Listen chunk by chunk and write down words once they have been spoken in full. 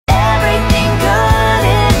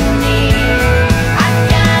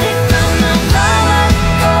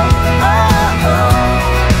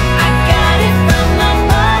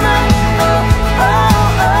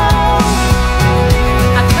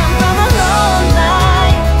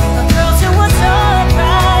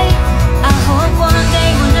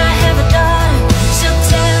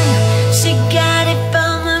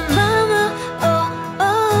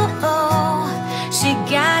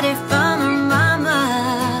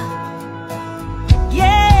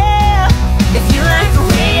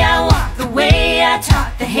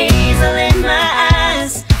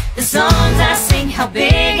The songs I sing, how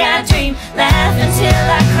big I dream, laugh until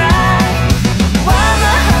I cry. While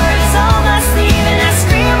my heart is all